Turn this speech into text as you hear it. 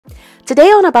Today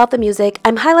on About the Music,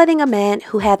 I'm highlighting a man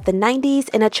who had the 90s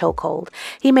in a chokehold.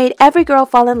 He made every girl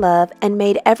fall in love and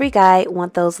made every guy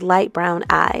want those light brown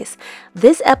eyes.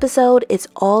 This episode is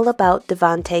all about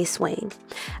DeVante Swing.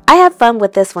 I had fun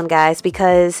with this one, guys,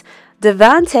 because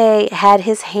DeVante had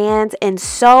his hands in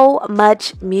so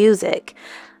much music.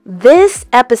 This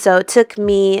episode took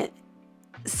me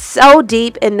so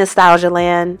deep in nostalgia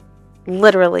land.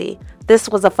 Literally, this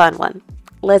was a fun one.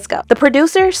 Let's go. The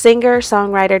producer, singer,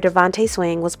 songwriter DeVante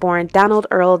Swing was born Donald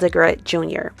Earl DeGroot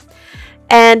Jr.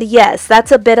 And yes,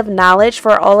 that's a bit of knowledge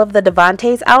for all of the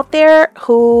DeVantes out there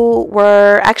who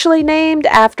were actually named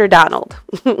after Donald.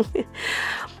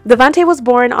 DeVante was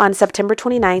born on September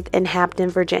 29th in Hampton,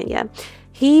 Virginia.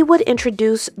 He would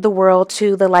introduce the world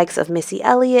to the likes of Missy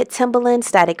Elliott, Timbaland,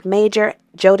 Static Major,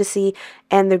 Jodeci,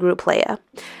 and the group Playa.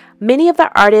 Many of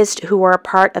the artists who were a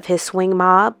part of his swing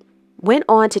mob went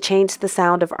on to change the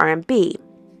sound of R&B.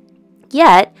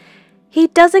 Yet, he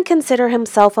doesn't consider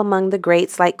himself among the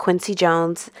greats like Quincy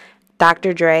Jones,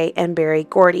 Dr. Dre, and Berry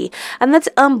Gordy. And that's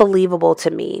unbelievable to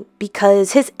me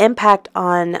because his impact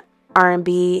on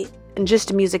R&B and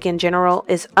just music in general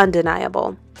is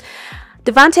undeniable.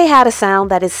 DeVante had a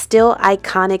sound that is still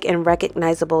iconic and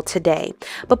recognizable today,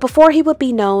 but before he would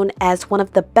be known as one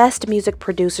of the best music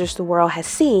producers the world has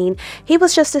seen, he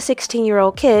was just a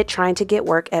 16-year-old kid trying to get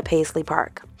work at Paisley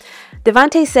Park.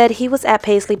 DeVante said he was at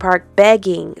Paisley Park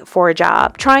begging for a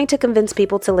job, trying to convince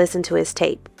people to listen to his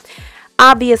tape.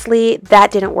 Obviously, that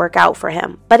didn't work out for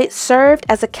him, but it served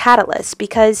as a catalyst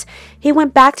because he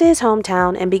went back to his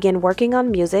hometown and began working on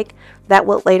music that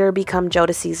would later become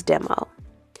Jodeci's demo.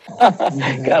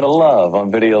 Gotta love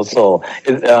on Video Soul.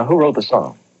 Who wrote the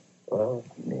song?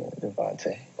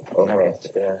 DeVante.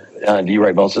 Do you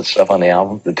write most of the stuff on the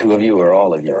album? The two of you or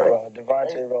all of you? Right?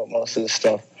 DeVante wrote most of the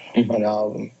stuff on the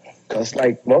album. Because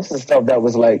like most of the stuff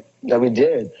that we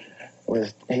did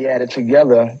was he had it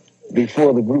together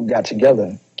before the group got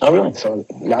together. Oh, really? So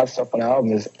a lot of stuff on the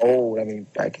album is old. I mean,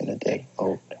 back in the day,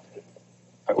 old.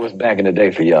 It was back in the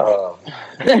day for y'all.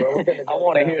 I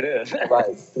want to hear this.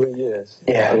 Like 3 years.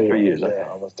 Yeah, 3 years. Yeah,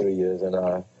 almost 3 years. And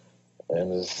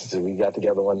we got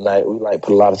together one night. We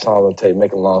put a lot of time on tape.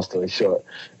 Make a long story short,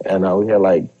 and we had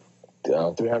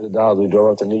 $300. We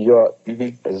drove up to New York.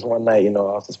 Just one night,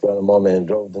 off the spur of the moment, and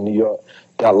drove to New York.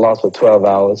 Got lost for 12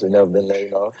 hours. We never been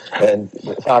there, and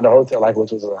found a hotel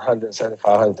which was $175,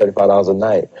 $135 a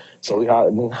night. So we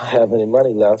didn't have any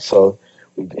money left. So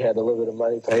we had a little bit of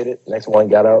money, paid it. Next one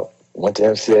got out, went to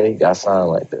MCA, got signed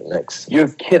like the next. You're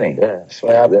kidding. Yeah, so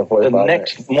I have there for the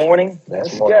next morning.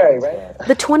 That's scary, right?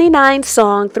 The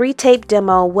 29-song, 3-tape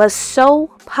demo was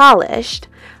so polished,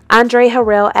 Andre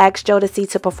Harrell asked Jodeci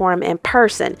to perform in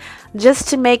person, just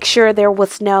to make sure there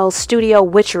was no studio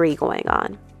witchery going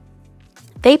on.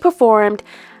 They performed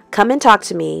Come and Talk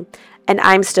to Me and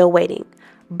I'm Still Waiting,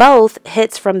 both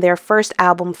hits from their first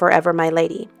album, Forever My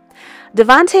Lady.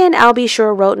 DeVante and Al B.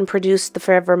 Sure wrote and produced the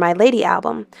Forever My Lady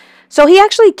album. So he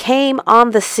actually came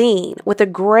on the scene with a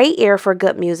great ear for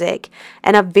good music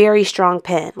and a very strong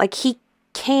pen. Like he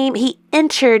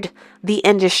entered the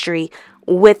industry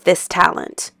with this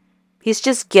talent. He's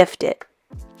just gifted.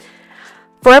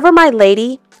 Forever My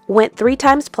Lady went 3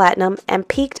 times platinum and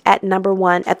peaked at the number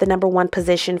one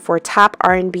position for top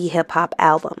R&B hip hop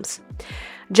albums.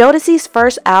 Jodeci's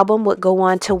first album would go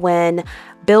on to win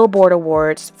Billboard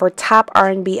Awards for Top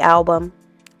R&B Album,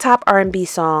 Top R&B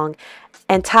Song,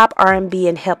 and Top R&B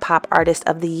and Hip Hop Artist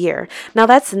of the Year. Now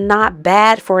that's not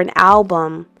bad for an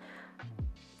album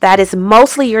that is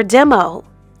mostly your demo.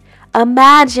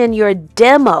 Imagine your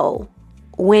demo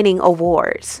winning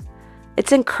awards.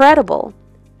 It's incredible.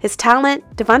 His talent,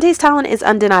 DeVante's talent, is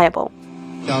undeniable.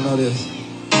 Y'all know this.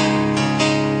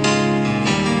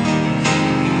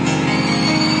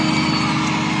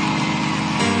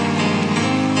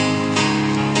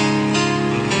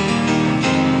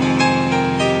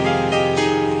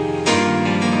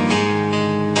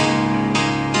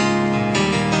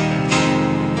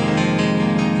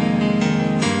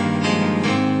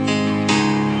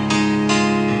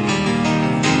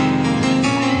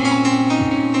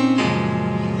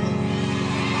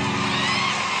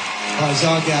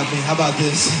 Y'all got me. How about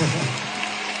this?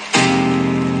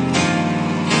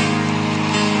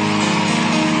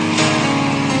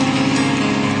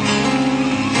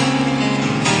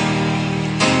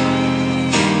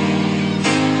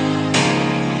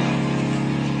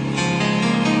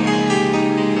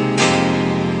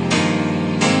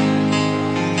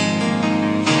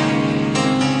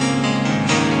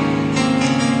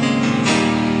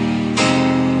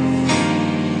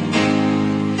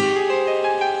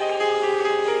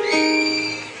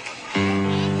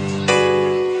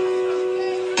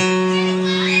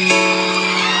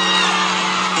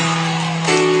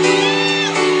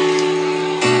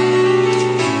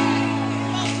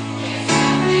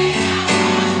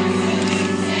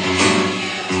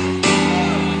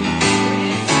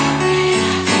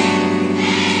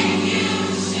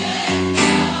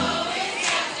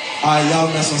 right, y'all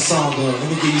mess my song up. Let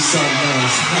me give you something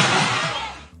else.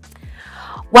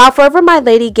 While Forever My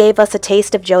Lady gave us a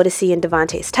taste of Jodeci and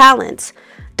DeVante's talents,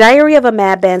 Diary of a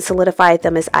Madman solidified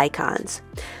them as icons.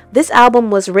 This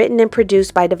album was written and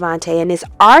produced by DeVante and is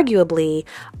arguably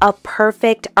a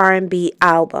perfect R&B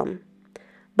album.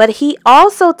 But he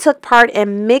also took part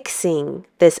in mixing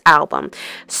this album.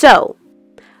 So,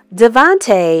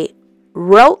 DeVante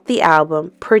wrote the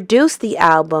album, produced the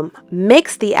album,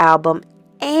 mixed the album,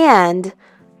 and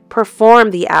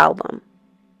performed the album.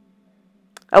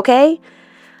 Okay?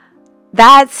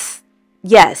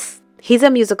 Yes, he's a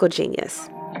musical genius.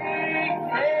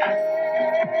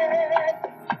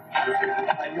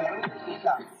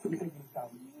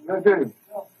 Okay.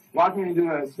 Watch me do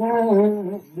that.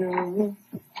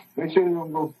 Make sure you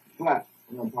don't go flat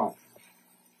in the part.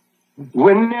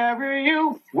 Whenever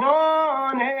you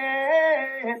want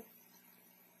it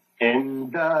in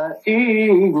the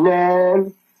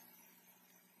evening,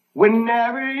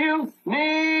 whenever you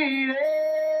need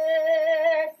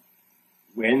it,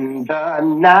 when the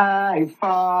night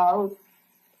falls,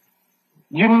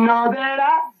 you know that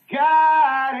I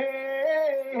got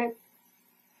it.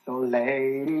 So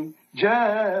lady,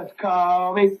 just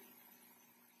call me.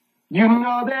 You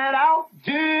know that I'll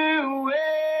do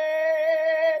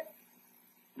it.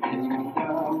 In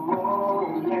the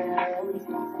morning,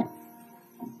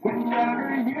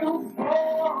 whenever you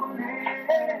want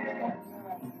it.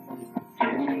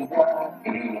 In the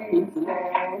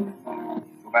evening.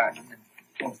 Go back.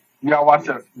 You gotta watch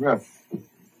that riff. You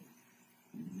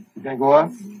can't go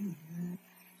up?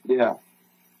 Yeah.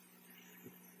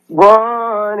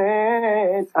 Want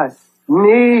it, I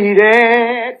need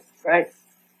it, right?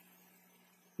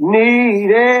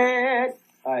 Need it,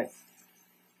 right?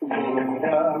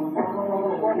 Whenever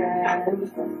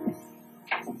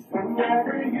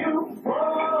you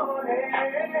want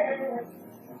it,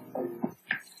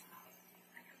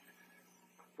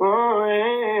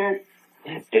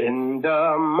 in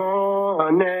the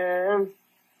morning,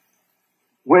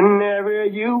 whenever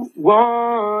you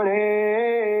want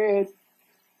it.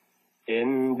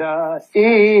 In the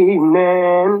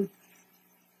evening,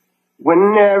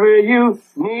 whenever you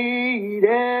need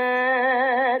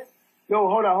it. Yo,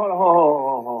 hold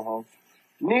on.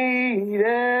 Need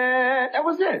it. That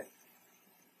was it.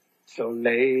 So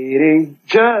lady,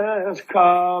 just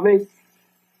call me.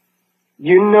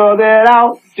 You know that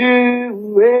I'll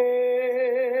do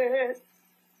it.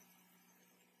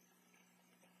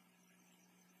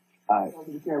 All right.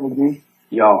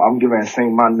 Yo, I'm getting ready to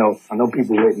sing my notes. I know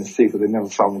people waiting to see because they never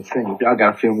saw me sing. Y'all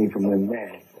gotta feel me from the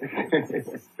man.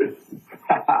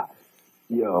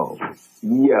 Yo,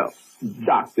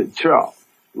 Dr. Charles,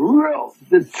 roll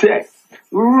the tape,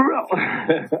 roll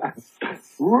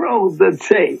the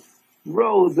tape,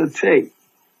 roll the tape.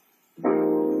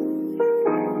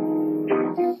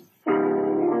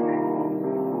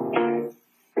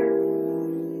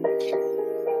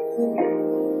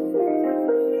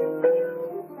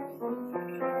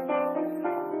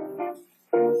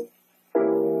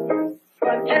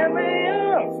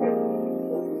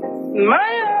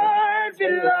 My heart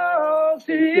belongs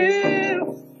to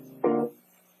you,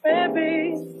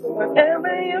 baby.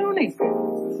 Whatever you need,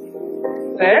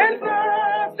 there's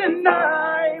nothing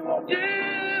I won't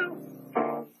do.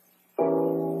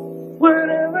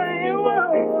 Whatever you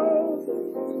want,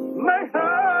 my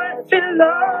heart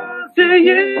belongs to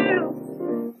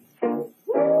you.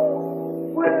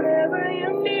 Whatever you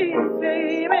need,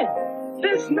 baby,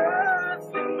 there's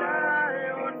nothing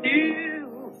I won't do.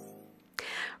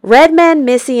 Redman,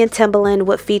 Missy, and Timbaland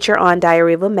would feature on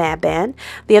Diary of a Madman.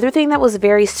 The other thing that was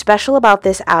very special about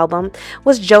this album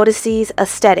was Jodeci's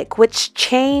aesthetic, which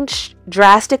changed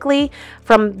drastically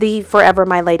from the Forever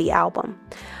My Lady album.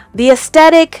 Their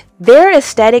aesthetic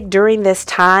during this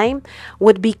time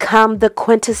would become the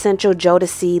quintessential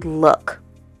Jodeci look.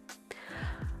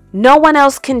 No one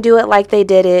else can do it like they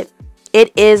did it.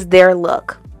 It is their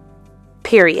look.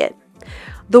 Period.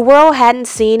 The world hadn't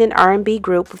seen an R&B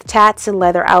group with tats and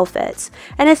leather outfits,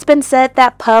 and it's been said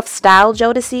that Puff styled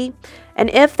Jodeci, and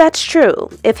if that's true,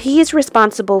 if he's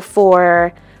responsible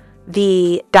for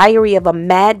the Diary of a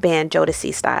Madman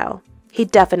Jodeci style, he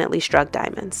definitely struck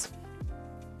diamonds.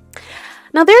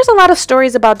 Now, there's a lot of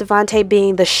stories about DeVante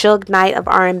being the Suge Knight of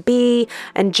R&B,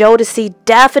 and Jodeci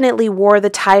definitely wore the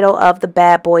title of the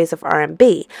bad boys of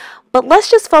R&B. But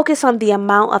let's just focus on the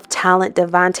amount of talent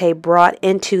DeVante brought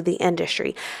into the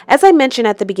industry. As I mentioned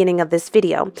at the beginning of this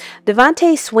video,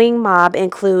 DeVante Swing mob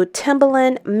include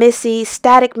Timbaland, Missy,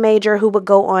 Static Major, who would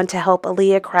go on to help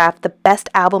Aaliyah craft the best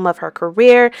album of her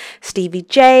career, Stevie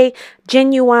J,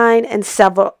 Genuine, and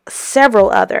several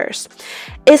others.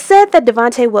 It's said that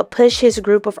DeVante would push his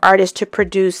group of artists to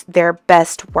produce their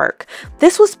best work.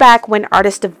 This was back when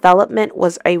artist development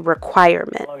was a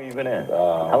requirement. How long have you been in?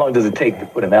 How long does it take to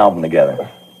put an album together?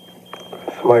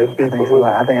 I think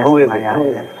Who is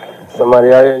it?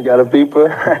 somebody out here got a beeper.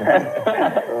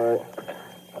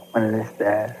 One of his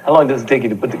dads. How long does it take you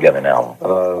to put together an album?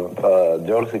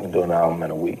 Jodeci can do an album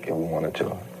in a week if we wanted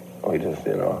to. We just,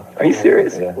 Are you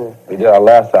serious? Yeah. We did our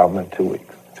last album in 2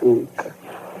 weeks. 2 weeks.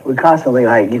 We constantly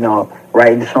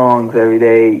writing songs every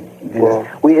day.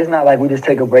 It's not like we just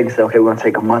take a break and say, okay, we're gonna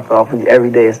take a month off.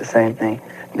 Every day is the same thing.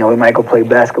 We might go play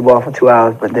basketball for 2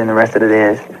 hours, but then the rest of the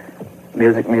day is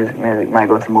music. Might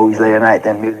go to movies late at night,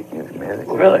 then music.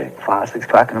 Really? 5, 6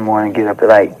 o'clock in the morning, get up at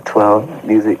like 12,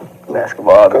 music,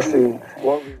 basketball.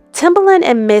 Timbaland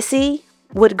and Missy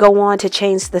would go on to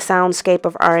change the soundscape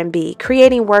of R&B,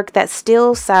 creating work that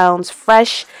still sounds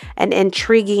fresh and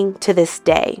intriguing to this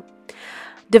day.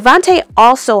 DeVante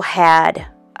also had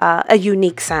a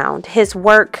unique sound. His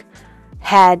work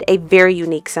had a very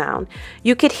unique sound.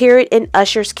 You could hear it in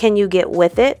Usher's Can You Get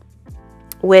With It,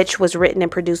 which was written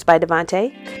and produced by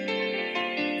DeVante.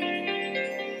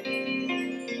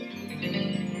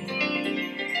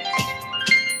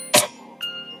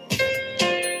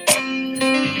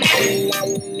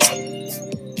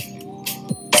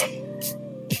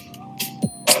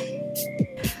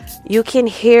 You can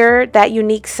hear that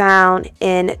unique sound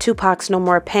in Tupac's No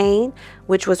More Pain,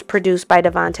 which was produced by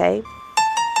DeVante. Hey,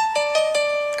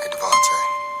 DeVante.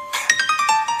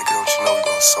 Nigga, don't you know we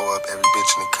gonna sew up every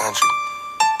bitch in the country?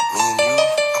 Me and you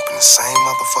up in the same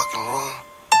motherfucking room,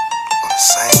 on the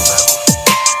same level,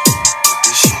 with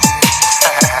this shit.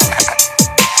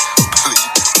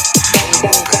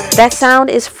 That sound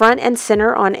is front and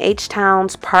center on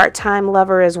H-Town's Part-Time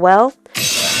Lover as well.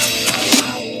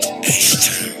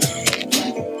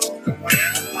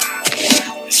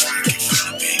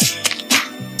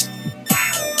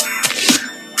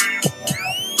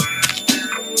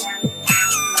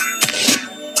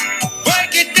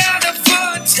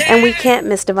 And we can't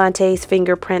miss DeVante's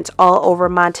fingerprints all over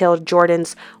Montel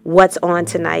Jordan's What's On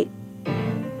Tonight.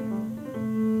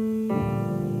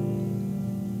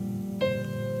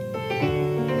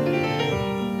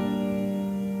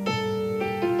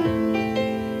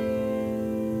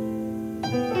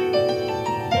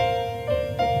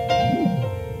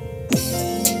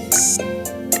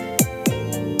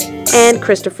 And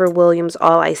Christopher Williams'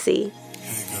 All I See.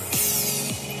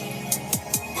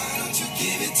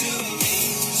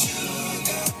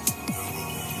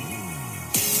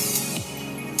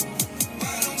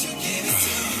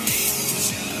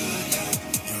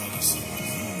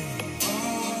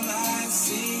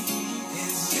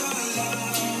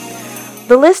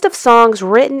 The list of songs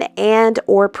written and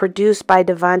or produced by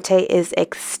DeVante is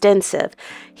extensive.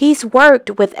 He's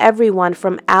worked with everyone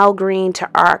from Al Green to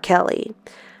R. Kelly.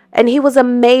 And he was a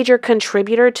major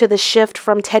contributor to the shift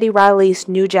from Teddy Riley's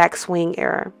New Jack Swing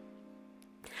era.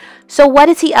 So what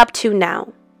is he up to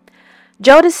now?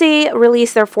 Jodeci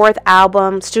released their 4th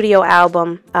album, studio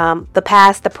album, The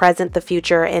Past, The Present, The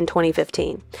Future in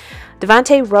 2015.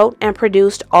 DeVante wrote and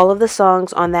produced all of the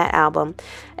songs on that album,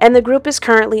 and the group is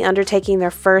currently undertaking their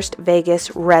first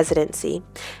Vegas residency.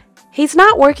 He's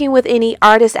not working with any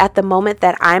artists at the moment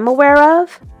that I'm aware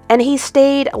of, and he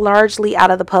stayed largely out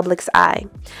of the public's eye.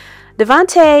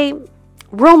 DeVante,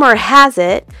 rumor has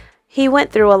it, he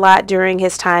went through a lot during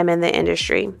his time in the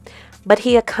industry, but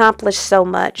he accomplished so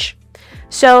much.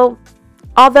 So,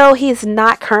 although he's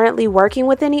not currently working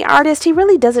with any artist, he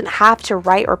really doesn't have to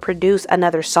write or produce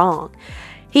another song.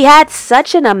 He had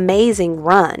such an amazing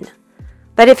run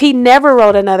that if he never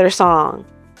wrote another song,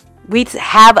 we'd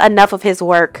have enough of his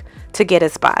work to get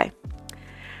us by.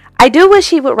 I do wish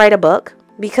he would write a book,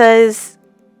 because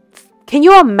can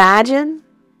you imagine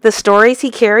the stories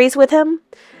he carries with him?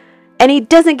 And he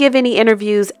doesn't give any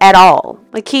interviews at all.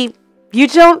 You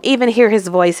don't even hear his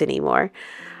voice anymore.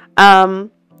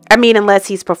 Unless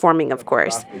he's performing, of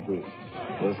course. It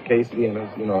was Casey and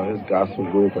his gospel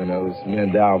group, and it was me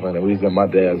and Dalvin, and we was in my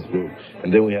dad's group.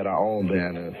 And then we had our own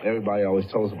band, and everybody always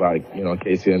told us about,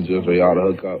 Casey and Jules, y'all to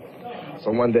hook up.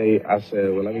 So one day I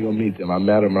said, well, let me go meet them. I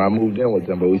met them and I moved in with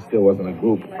them, but we still wasn't a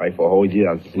group. For a whole year,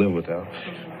 I just lived with them.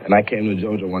 And I came to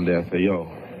Georgia one day and said, yo,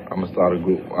 I'm going to start a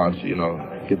group. Why don't you,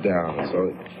 get down?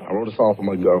 So I wrote a song for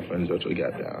my girlfriend, Georgia,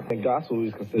 got down. In gospel, we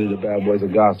was considered the bad boys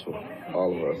of gospel.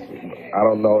 All of us. I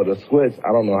don't know the switch.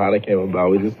 I don't know how they came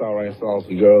about. We just started writing songs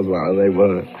for girls around the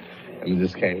neighborhood, and it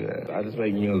just came there. I just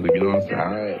make music, you know what I'm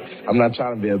saying? I'm not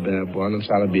trying to be a bad boy. I'm not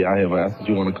trying to be out here, but that's what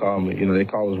you want to call me. You know, they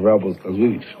call us rebels because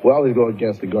we always go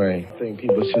against the grain. I think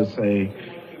people should say,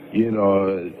 you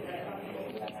know,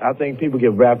 I think people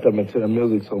get wrapped up into the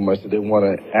music so much that they want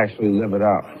to actually live it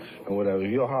out and whatever.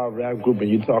 If you're a hard rap group and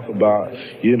you talk about,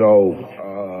 you know,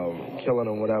 killing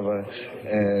or whatever,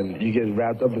 and you get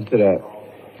wrapped up into that,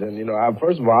 then, you know,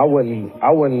 first of all, I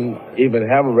wouldn't even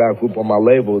have a rap group on my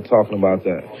label talking about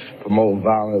that, promoting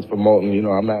violence, promoting, you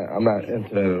know, I'm not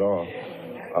into that at all.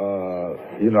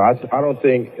 You know, I don't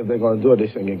think if they're going to do it, they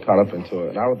shouldn't get caught up into it.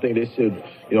 And I don't think they should,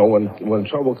 you know, when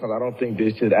trouble comes, I don't think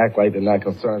they should act like they're not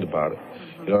concerned about it.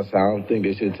 You know what I'm saying? I don't think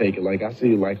they should take it. Like, I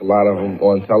see, like, a lot of them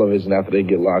on television after they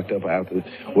get locked up, after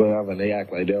whatever, and they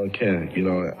act like they don't care. You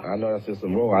know, I know that's just a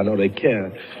role. I know they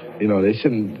care. You know, they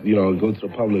shouldn't, you know, go to the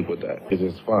public with that. It's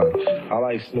just fun. I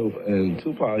like Snoop and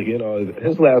Tupac, you know,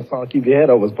 his last song, Keep Your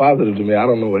Head Up, was positive to me. I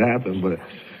don't know what happened, but,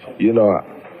 you know,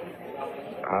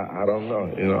 I don't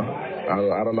know, you know.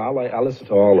 I don't know. I listen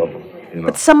to all of them, you know.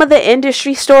 But some of the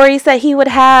industry stories that he would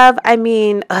have, I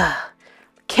mean,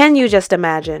 can you just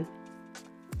imagine?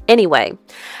 Anyway,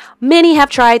 many have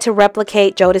tried to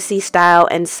replicate Jodeci's style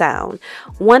and sound.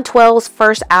 112's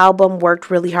first album worked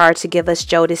really hard to give us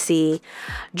Jodeci.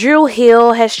 Drew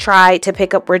Hill has tried to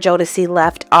pick up where Jodeci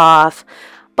left off,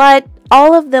 but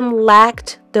all of them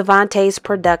lacked DeVante's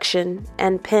production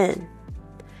and pen.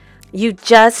 You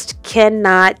just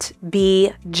cannot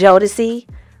be Jodeci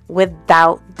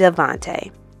without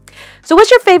DeVante. So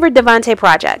what's your favorite DeVante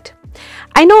project?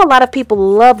 I know a lot of people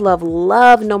love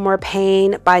No More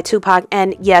Pain by Tupac,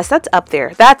 and yes, that's up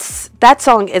there. That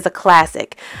song is a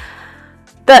classic.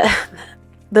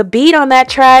 The beat on that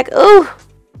track, ooh,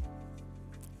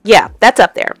 yeah, that's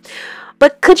up there.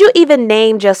 But could you even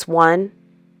name just one?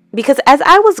 Because as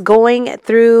I was going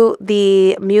through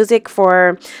the music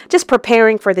for just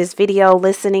preparing for this video,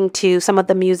 listening to some of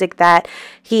the music that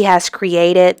he has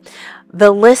created,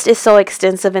 the list is so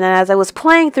extensive, and as I was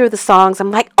playing through the songs,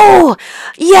 I'm like, oh,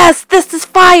 yes, this is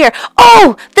fire.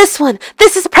 Oh, this one,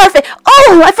 this is perfect.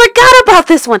 Oh, I forgot about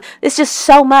this one. It's just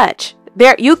so much.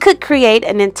 You could create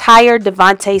an entire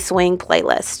DeVante Swing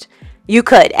playlist. You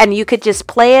could, and you could just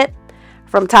play it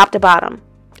from top to bottom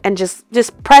and just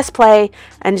press play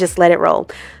and just let it roll.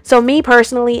 So me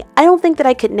personally, I don't think that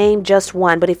I could name just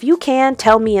one, but if you can,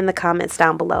 tell me in the comments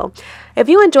down below. If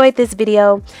you enjoyed this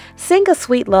video, sing a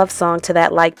sweet love song to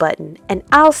that like button, and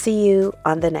I'll see you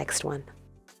on the next one.